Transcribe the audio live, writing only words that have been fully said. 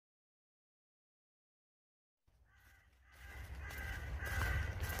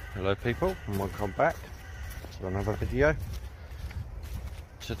Hello people, and welcome back to another video.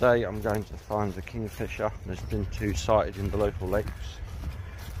 Today I'm going to find the kingfisher. There's been 2 sighted in the local lakes.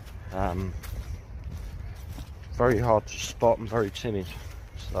 Very hard to spot and very timid,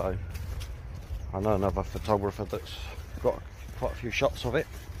 so I know another photographer that's got quite a few shots of it,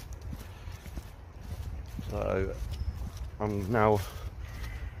 so I'm now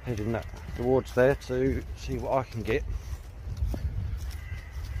heading towards there to see what I can get.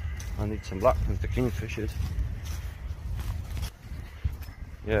 I need some luck with the kingfishers.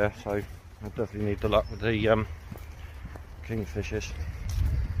 Yeah, so I definitely need the luck with the kingfishers,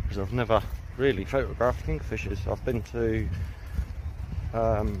 because I've never really photographed kingfishers. I've been to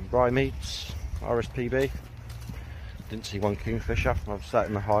Rye Meads, RSPB, didn't see one kingfisher. I've sat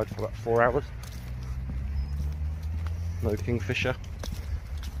in the hide for about 4 hours. No kingfisher.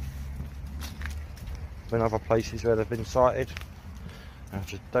 Been other places where they've been sighted. I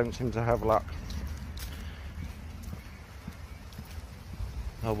just don't seem to have luck.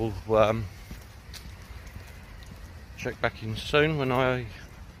 I will check back in soon when I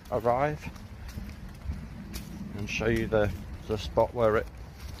arrive and show you the spot where it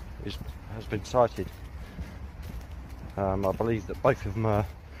has been sighted. I believe that both of them are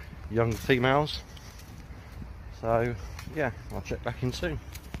young females, so yeah, I'll check back in soon.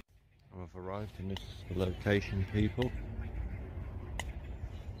 I've arrived in this location, people.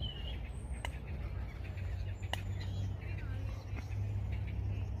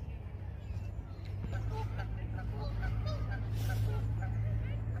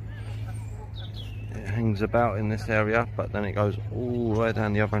 It hangs about in this area, but then it goes all the way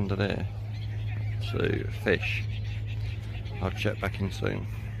down the other end of there to fish. I'll check back in soon.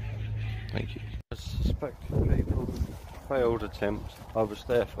 Thank you. I suspect people, failed attempt. I was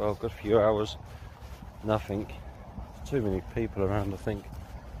there for a good few hours. Nothing. Too many people around, I think.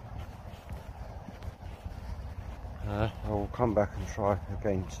 I will come back and try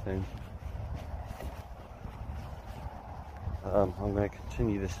again soon. I'm going to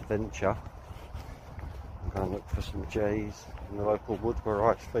continue this adventure. I'm going to look for some jays in the local wood where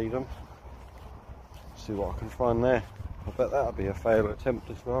I feed them. See what I can find there. I bet that'll be a failed attempt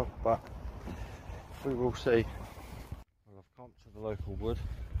as well, but we will see. Well, I've come to the local wood.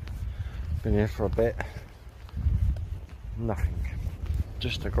 Been here for a bit. Nothing.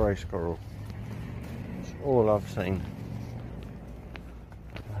 Just a grey squirrel. That's all I've seen.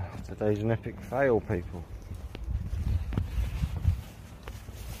 Today's an epic fail, people.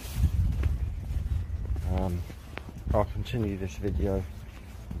 I'll continue this video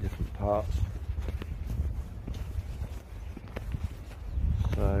in different parts.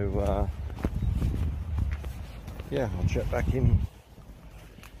 So yeah, I'll check back in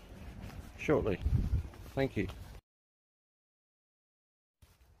shortly. Thank you.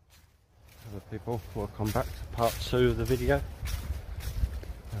 Hello people, welcome back to part 2 of the video.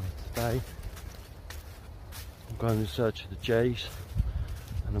 Today I'm going in search of the jays,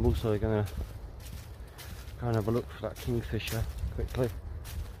 and I'm also going to go and have a look for that kingfisher quickly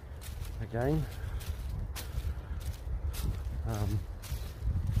again.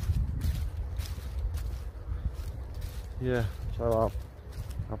 Yeah, so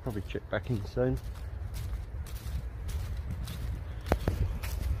I'll probably check back in soon.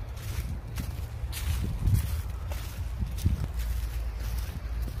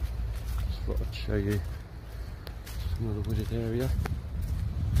 Just thought I'd show you some of the wooded area.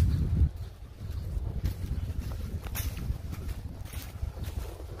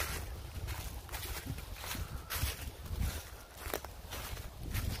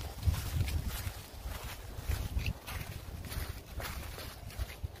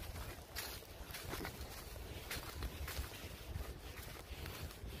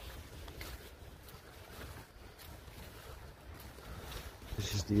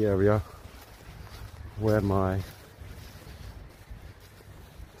 This is the area where my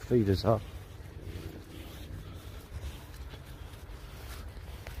feeders are.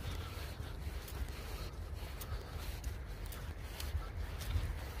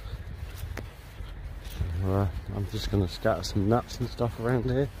 So, I'm just going to scatter some nuts and stuff around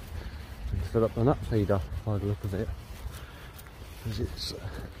here and fill up the nut feeder by the look of it, because it's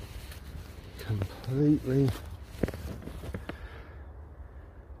completely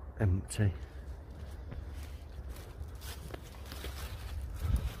empty.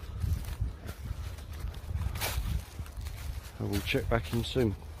 I will check back in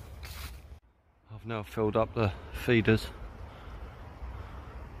soon. I've now filled up the feeders.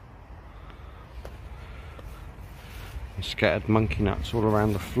 And scattered monkey nuts all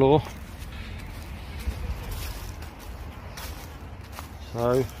around the floor.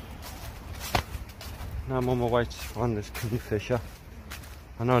 So now I'm on my way to find this kingfisher.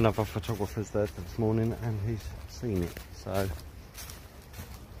 I know another photographer's there this morning and he's seen it, so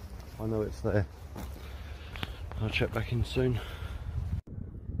I know it's there. I'll check back in soon.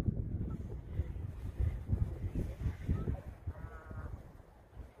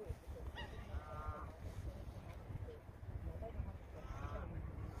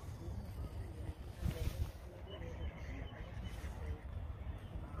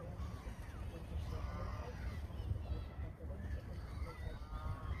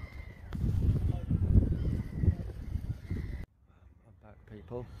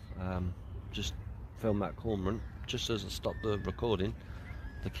 People, just filmed that cormorant. Just as I stopped the recording,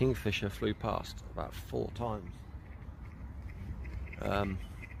 the kingfisher flew past about 4 times. It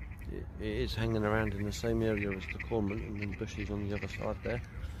is hanging around in the same area as the cormorant and in bushes on the other side there,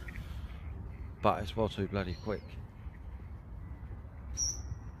 but it's well too bloody quick.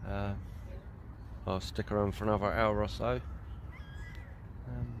 I'll stick around for another hour or so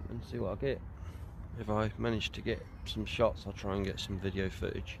and see what I get. If I manage to get some shots, I'll try and get some video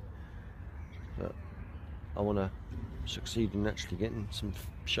footage, but I want to succeed in actually getting some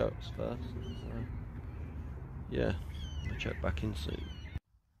shots first. So, yeah, I'll check back in soon.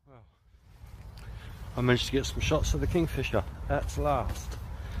 Well, I managed to get some shots of the kingfisher at last.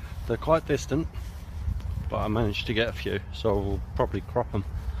 They're quite distant, but I managed to get a few, so we'll probably crop them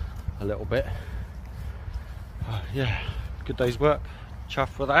a little bit. Yeah, good day's work,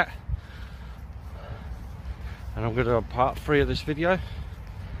 chuffed with that. And I'm going to do a part 3 of this video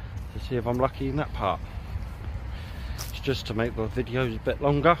to see if I'm lucky in that part. It's just to make the videos a bit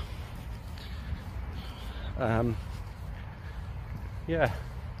longer. Yeah,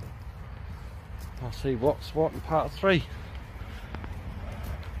 I'll see what's what in part 3.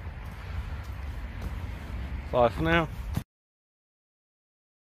 Bye for now.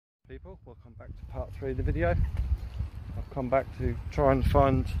 People, welcome back to part 3 of the video. I've come back to try and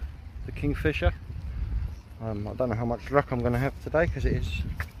find the kingfisher. I don't know how much luck I'm going to have today because it is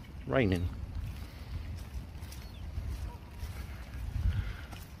raining.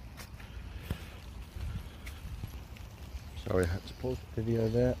 Sorry, I had to pause the video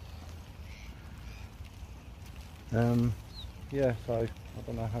there. Yeah, so I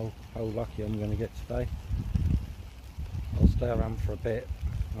don't know how lucky I'm going to get today. I'll stay around for a bit,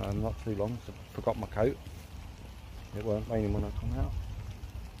 not too long, so I forgot my coat. It weren't raining when I come out.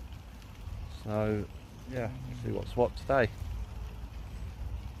 So yeah, we'll see what's what today.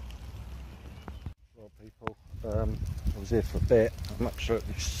 Well people, I was here for a bit. I'm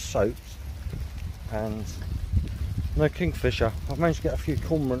absolutely soaked and no kingfisher. I've managed to get a few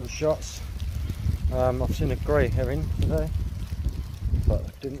cormorant shots. I've seen a grey herring today, but I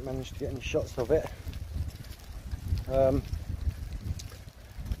didn't manage to get any shots of it. I'm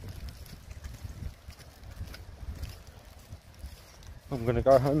going to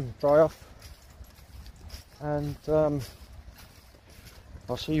go home, dry off, and I'll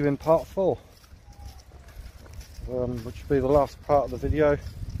see you in part 4, which will be the last part of the video.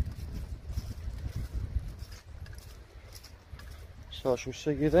 So I shall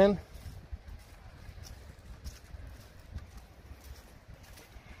see you then.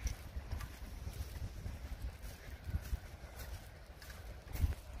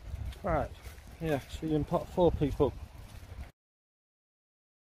 Right, yeah, see you in part 4, people.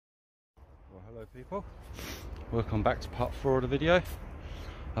 Well, hello people, welcome back to part 4 of the video.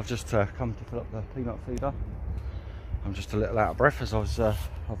 I've just come to fill up the peanut feeder. I'm just a little out of breath as I've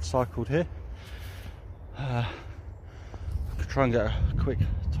cycled here. I could try and get a quick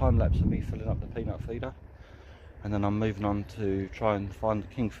time lapse of me filling up the peanut feeder, and then I'm moving on to try and find the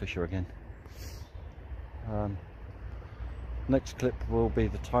kingfisher again. Next clip will be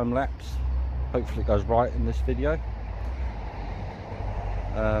the time lapse. Hopefully it goes right in this video.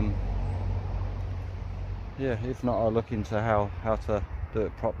 Yeah, if not, I'll look into how to do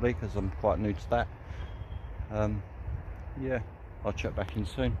it properly, because I'm quite new to that. Yeah, I'll check back in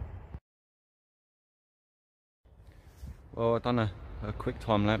soon. Well, I've done a quick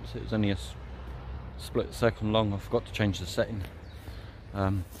time lapse. It was only a split second long. I forgot to change the setting.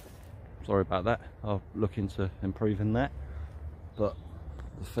 Sorry about that. I'll look into improving that. But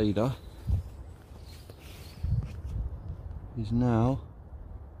the feeder is now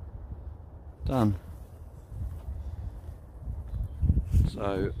done.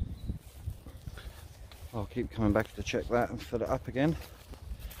 So I'll keep coming back to check that and fill it up again.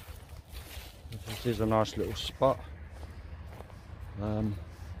 This is a nice little spot. I'll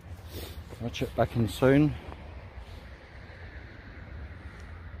check back in soon.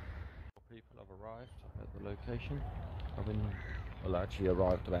 People have arrived at the location. Well, I actually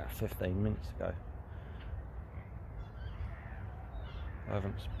arrived about 15 minutes ago. I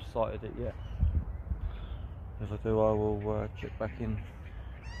haven't sighted it yet. If I do, I will check back in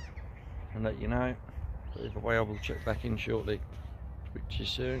and let you know. But either way, I will check back in shortly. Speak to you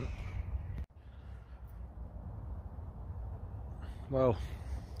soon. Well,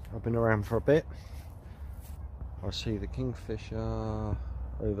 I've been around for a bit. I see the Kingfisher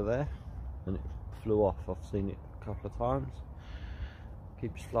over there, and it flew off. I've seen it a couple of times.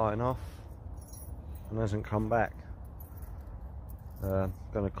 Keeps flying off and hasn't come back.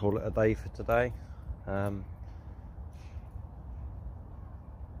 Going to call it a day for today.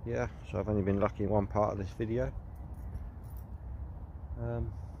 Yeah, so I've only been lucky in one part of this video.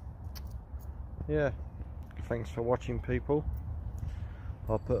 Yeah, thanks for watching, people.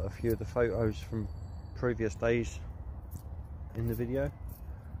 I'll put a few of the photos from previous days in the video.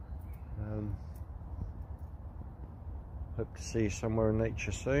 Hope to see you somewhere in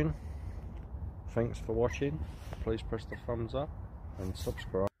nature soon. Thanks for watching. Please press the thumbs up and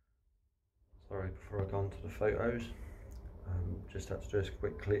subscribe. Sorry, before I go on to the photos, just had to do a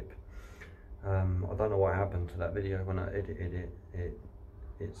quick clip. I don't know what happened to that video when I edited it.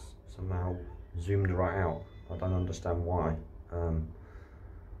 It's somehow zoomed right out. I don't understand why.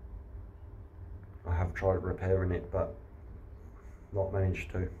 I have tried repairing it, but not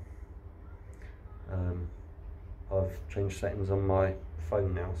managed to. I've changed settings on my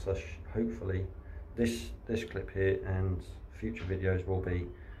phone now, so hopefully this clip here and future videos will be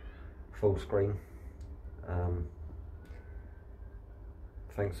full screen.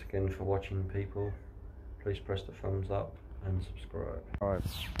 Thanks again for watching, people. Please press the thumbs up and subscribe. Alright.